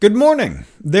Good morning!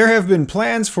 There have been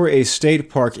plans for a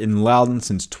state park in Loudoun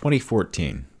since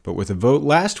 2014, but with a vote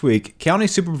last week, county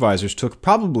supervisors took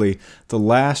probably the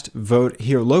last vote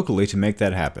here locally to make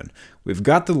that happen. We've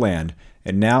got the land,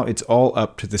 and now it's all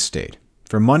up to the state.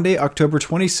 For Monday, October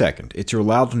 22nd, it's your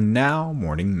Loudoun Now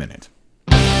Morning Minute.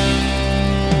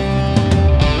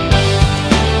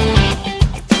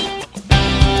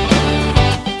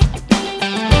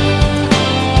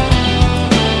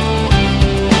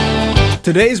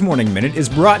 Today's Morning Minute is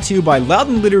brought to you by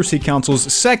Loudoun Literacy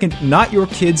Council's second Not Your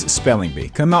Kids Spelling Bee.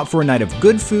 Come out for a night of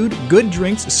good food, good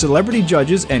drinks, celebrity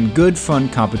judges, and good fun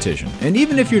competition. And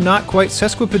even if you're not quite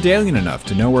sesquipedalian enough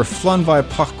to know where Flunvi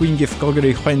Pachwingif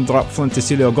Gogari Huendrop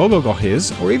Flinticilio Gogogo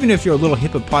is, or even if you're a little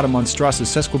hippopotamonstrossus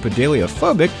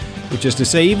sesquipedalia-phobic, which is to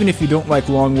say, even if you don't like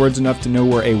long words enough to know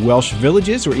where a Welsh village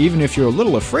is, or even if you're a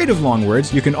little afraid of long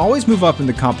words, you can always move up in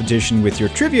the competition with your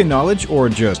trivia knowledge or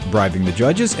just bribing the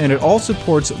judges, and it all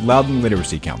supports Loudoun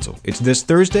Literacy Council. It's this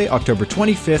Thursday, October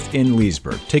 25th in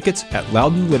Leesburg. Tickets at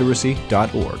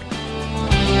loudounliteracy.org.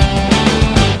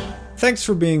 Thanks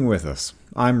for being with us.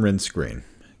 I'm Rince Green.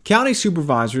 County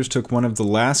supervisors took one of the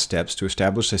last steps to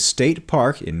establish a state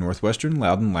park in northwestern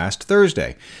Loudoun last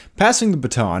Thursday, passing the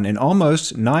baton in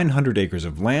almost 900 acres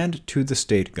of land to the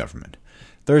state government.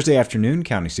 Thursday afternoon,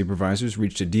 county supervisors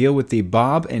reached a deal with the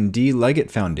Bob and Dee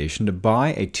Leggett Foundation to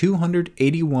buy a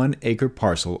 281-acre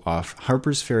parcel off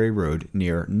Harpers Ferry Road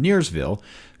near Nearsville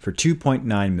for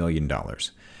 $2.9 million.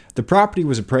 The property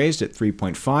was appraised at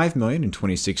 $3.5 million in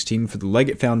 2016 for the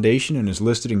Leggett Foundation and is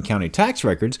listed in county tax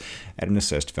records at an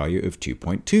assessed value of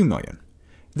 $2.2 million.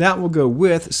 That will go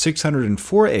with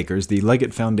 604 acres the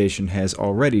Leggett Foundation has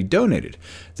already donated.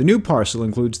 The new parcel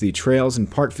includes the trails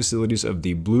and park facilities of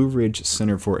the Blue Ridge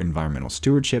Center for Environmental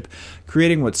Stewardship,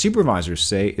 creating what supervisors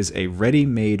say is a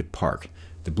ready-made park.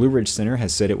 The Blue Ridge Center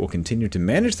has said it will continue to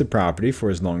manage the property for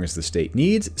as long as the state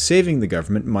needs, saving the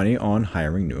government money on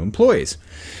hiring new employees.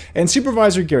 And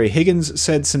Supervisor Gary Higgins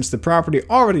said since the property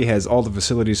already has all the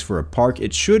facilities for a park,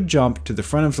 it should jump to the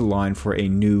front of the line for a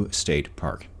new state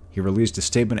park. He released a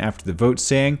statement after the vote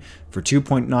saying, for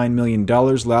 $2.9 million,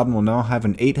 Loudoun will now have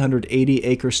an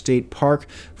 880-acre state park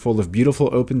full of beautiful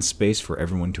open space for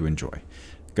everyone to enjoy.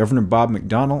 Governor Bob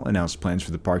McDonnell announced plans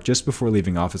for the park just before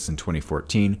leaving office in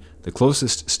 2014. The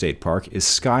closest state park is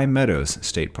Sky Meadows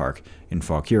State Park in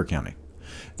Fauquier County.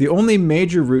 The only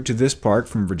major route to this park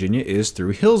from Virginia is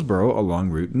through Hillsborough along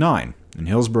Route 9. And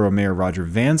Hillsborough Mayor Roger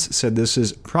Vance said this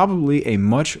is probably a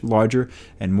much larger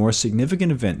and more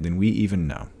significant event than we even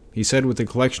know. He said with a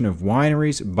collection of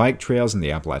wineries, bike trails, and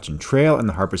the Appalachian Trail and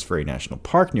the Harpers Ferry National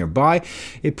Park nearby,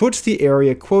 it puts the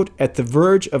area, quote, at the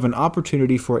verge of an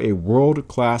opportunity for a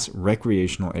world-class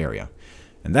recreational area.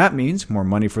 And that means more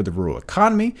money for the rural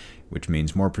economy, which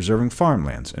means more preserving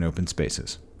farmlands and open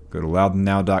spaces. Go to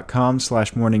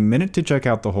loudounnow.com/morningminute to check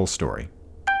out the whole story.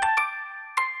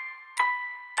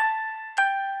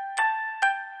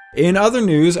 In other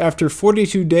news, after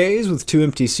 42 days with 2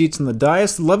 empty seats on the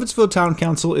dais, the Lovettsville Town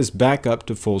Council is back up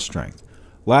to full strength.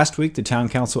 Last week, the Town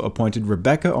Council appointed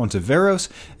Rebecca Ontiveros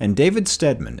and David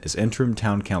Stedman as interim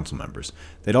Town Council members.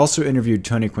 They'd also interviewed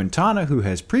Tony Quintana, who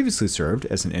has previously served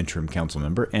as an interim council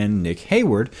member, and Nick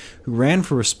Hayward, who ran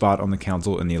for a spot on the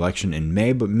council in the election in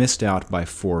May but missed out by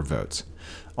 4 votes.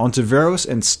 Ontiveros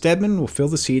and Stedman will fill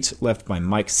the seats left by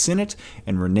Mike Sinnott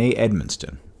and Renee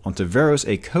Edmonston. Ontiveros,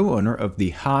 a co-owner of the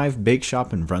Hive Bake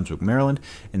Shop in Brunswick, Maryland,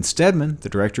 and Stedman, the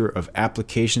Director of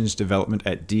Applications Development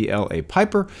at DLA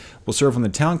Piper, will serve on the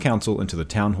Town Council until the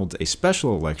town holds a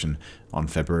special election on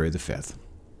February the 5th.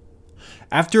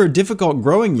 After a difficult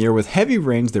growing year with heavy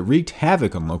rains that wreaked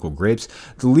havoc on local grapes,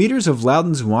 the leaders of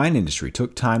Loudoun's wine industry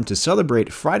took time to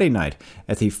celebrate Friday night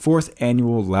at the 4th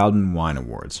Annual Loudoun Wine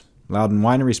Awards. Loudoun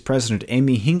Winery's president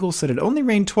Amy Hingle said it only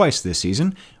rained twice this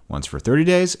season, once for 30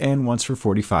 days and once for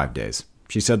 45 days.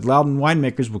 She said Loudoun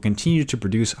winemakers will continue to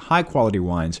produce high-quality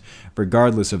wines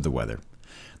regardless of the weather.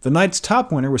 The night's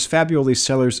top winner was Fabioli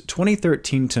Cellars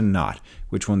 2013 Tannat,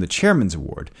 which won the Chairman's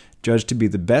Award, judged to be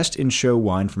the best in-show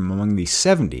wine from among the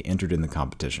 70 entered in the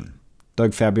competition.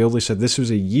 Doug Fabioli said this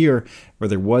was a year where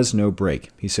there was no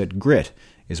break. He said grit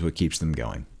is what keeps them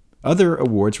going. Other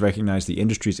awards recognize the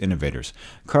industry's innovators.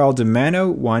 Carl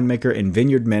DiMano, winemaker and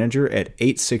vineyard manager at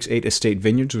 868 Estate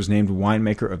Vineyards, was named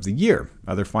Winemaker of the Year.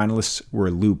 Other finalists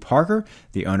were Lou Parker,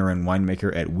 the owner and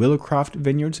winemaker at Willowcroft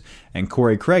Vineyards, and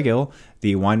Corey Craigill,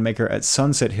 the winemaker at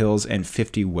Sunset Hills and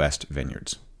 50 West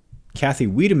Vineyards. Kathy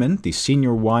Wiedemann, the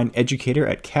senior wine educator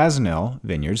at Casanel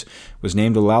Vineyards, was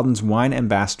named Loudoun's Wine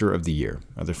Ambassador of the Year.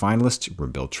 Other finalists were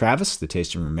Bill Travis, the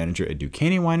tasting room manager at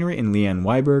Duquesne Winery, and Leanne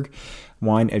Weiberg,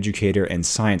 wine educator and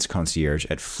science concierge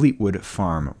at Fleetwood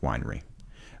Farm Winery.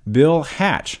 Bill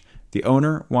Hatch, the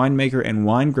owner, winemaker, and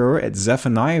wine grower at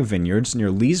Zephaniah Vineyards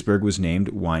near Leesburg, was named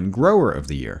Wine Grower of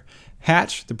the Year.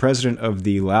 Hatch, the president of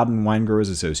the Loudon Wine Growers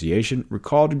Association,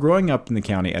 recalled growing up in the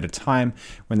county at a time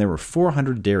when there were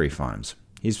 400 dairy farms.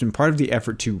 He's been part of the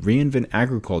effort to reinvent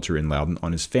agriculture in Loudon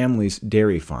on his family's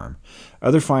dairy farm.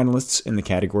 Other finalists in the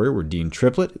category were Dean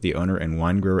Triplett, the owner and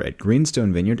wine grower at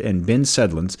Greenstone Vineyard, and Ben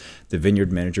Sedlins, the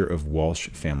vineyard manager of Walsh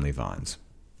Family Vines.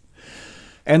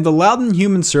 And the Loudon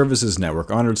Human Services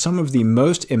Network honored some of the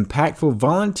most impactful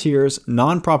volunteers,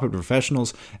 nonprofit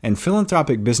professionals, and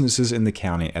philanthropic businesses in the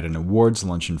county at an awards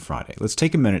luncheon Friday. Let's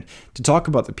take a minute to talk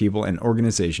about the people and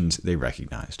organizations they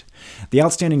recognized. The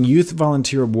Outstanding Youth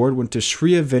Volunteer Award went to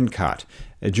Shreya Venkat,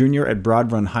 a junior at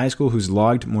Broad Run High School who's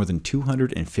logged more than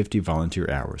 250 volunteer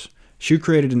hours. She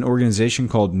created an organization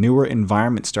called Newer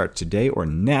Environment Starts Today, or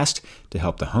NEST, to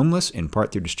help the homeless, in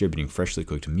part through distributing freshly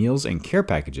cooked meals and care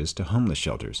packages to homeless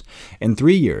shelters. In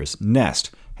 3 years,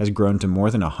 NEST has grown to more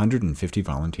than 150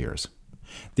 volunteers.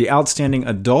 The Outstanding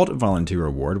Adult Volunteer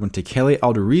Award went to Kelly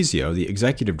Alderizio, the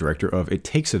executive director of It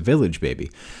Takes a Village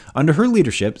Baby. Under her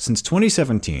leadership, since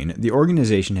 2017, the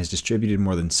organization has distributed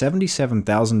more than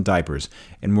 77,000 diapers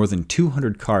and more than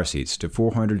 200 car seats to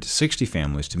 460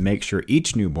 families to make sure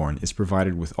each newborn is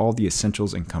provided with all the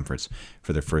essentials and comforts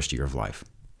for their first year of life.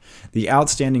 The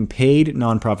Outstanding Paid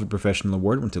Nonprofit Professional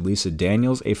Award went to Lisa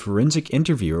Daniels, a forensic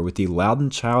interviewer with the Loudon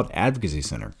Child Advocacy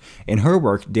Center. In her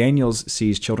work, Daniels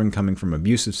sees children coming from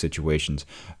abusive situations,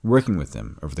 working with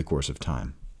them over the course of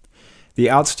time. The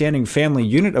Outstanding Family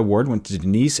Unit Award went to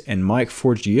Denise and Mike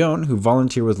Forgione, who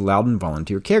volunteer with Loudon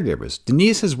Volunteer Caregivers.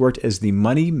 Denise has worked as the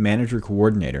Money Manager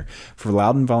Coordinator for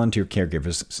Loudon Volunteer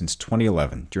Caregivers since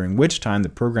 2011, during which time the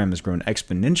program has grown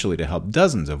exponentially to help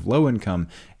dozens of low-income,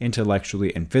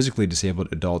 intellectually and physically disabled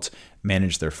adults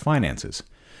manage their finances.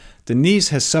 Denise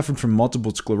has suffered from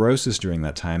multiple sclerosis during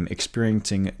that time,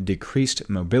 experiencing decreased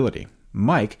mobility.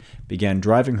 Mike began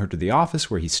driving her to the office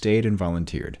where he stayed and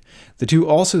volunteered. The two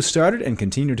also started and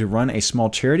continue to run a small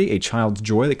charity, A Child's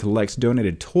Joy, that collects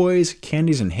donated toys,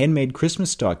 candies, and handmade Christmas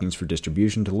stockings for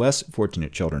distribution to less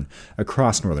fortunate children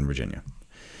across Northern Virginia.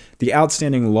 The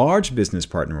Outstanding Large Business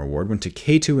Partner Award went to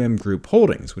K2M Group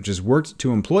Holdings, which has worked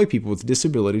to employ people with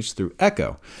disabilities through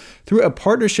ECHO. Through a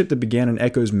partnership that began in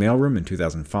ECHO's mailroom in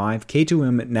 2005,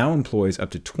 K2M now employs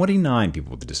up to 29 people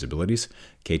with disabilities.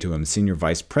 K2M's Senior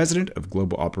Vice President of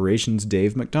Global Operations,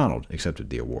 Dave McDonald,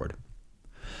 accepted the award.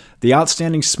 The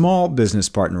Outstanding Small Business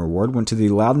Partner Award went to the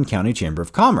Loudoun County Chamber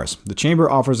of Commerce. The Chamber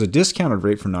offers a discounted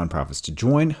rate for nonprofits to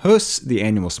join, hosts the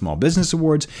annual Small Business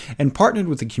Awards, and partnered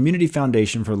with the Community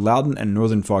Foundation for Loudoun and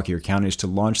Northern Fauquier counties to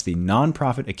launch the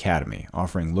Nonprofit Academy,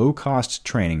 offering low-cost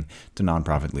training to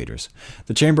nonprofit leaders.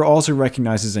 The Chamber also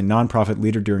recognizes a nonprofit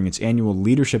leader during its annual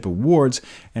Leadership Awards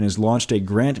and has launched a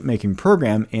grant-making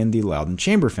program in the Loudoun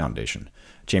Chamber Foundation.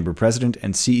 Chamber President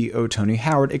and CEO Tony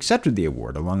Howard accepted the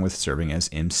award, along with serving as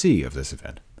MC of this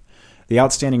event. The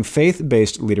Outstanding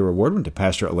Faith-Based Leader Award went to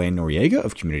Pastor Elaine Noriega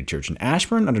of Community Church in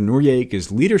Ashburn. Under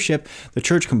Noriega's leadership, the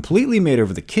church completely made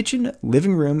over the kitchen,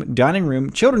 living room, dining room,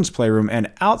 children's playroom,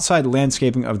 and outside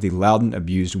landscaping of the Loudoun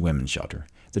Abused Women's Shelter.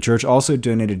 The church also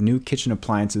donated new kitchen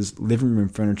appliances, living room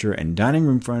furniture, and dining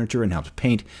room furniture, and helped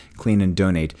paint, clean, and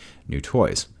donate new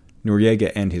toys.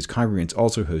 Noriega and his congregants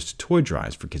also host toy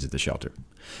drives for kids at the shelter.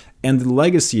 And the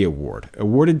Legacy Award,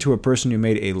 awarded to a person who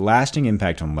made a lasting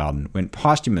impact on Loudoun, went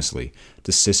posthumously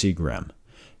to Sissy Grimm.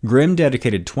 Grimm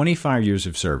dedicated 25 years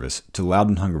of service to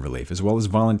Loudoun Hunger Relief, as well as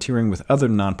volunteering with other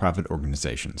nonprofit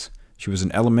organizations. She was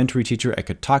an elementary teacher at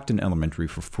Catoctin Elementary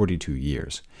for 42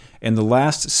 years. In the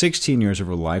last 16 years of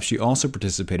her life, she also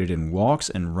participated in walks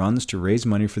and runs to raise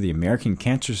money for the American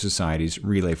Cancer Society's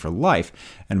Relay for Life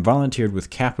and volunteered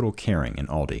with Capital Caring in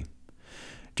Aldie.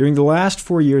 During the last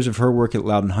 4 years of her work at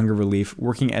Loudoun Hunger Relief,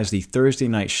 working as the Thursday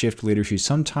night shift leader, she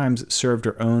sometimes served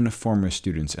her own former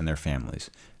students and their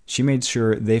families. She made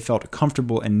sure they felt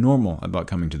comfortable and normal about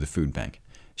coming to the food bank.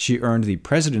 She earned the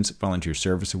President's Volunteer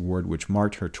Service Award, which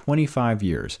marked her 25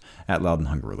 years at Loudoun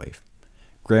Hunger Relief.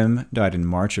 Grimm died in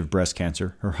March of breast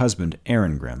cancer. Her husband,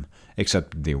 Aaron Grimm,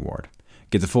 accepted the award.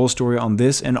 Get the full story on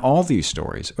this and all these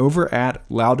stories over at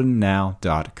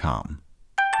loudounnow.com.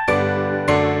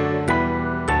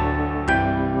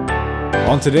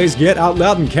 On today's Get Out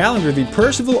Loudoun calendar, the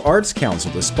Percival Arts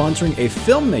Council is sponsoring a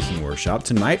filmmaking workshop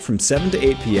tonight from 7 to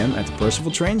 8 p.m. at the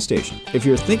Percival train station. If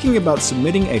you're thinking about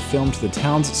submitting a film to the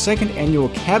town's second annual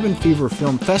Cabin Fever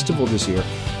Film Festival this year,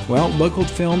 well, local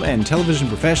film and television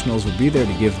professionals will be there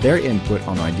to give their input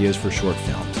on ideas for short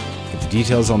films. Get the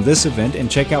details on this event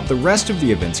and check out the rest of the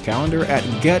events calendar at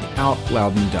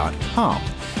getoutloudon.com.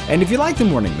 And if you like the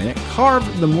Morning Minute,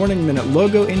 carve the Morning Minute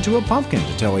logo into a pumpkin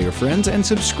to tell your friends and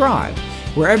subscribe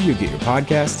wherever you get your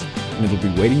podcasts, and it'll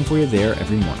be waiting for you there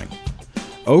every morning.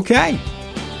 Okay,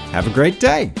 have a great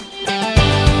day.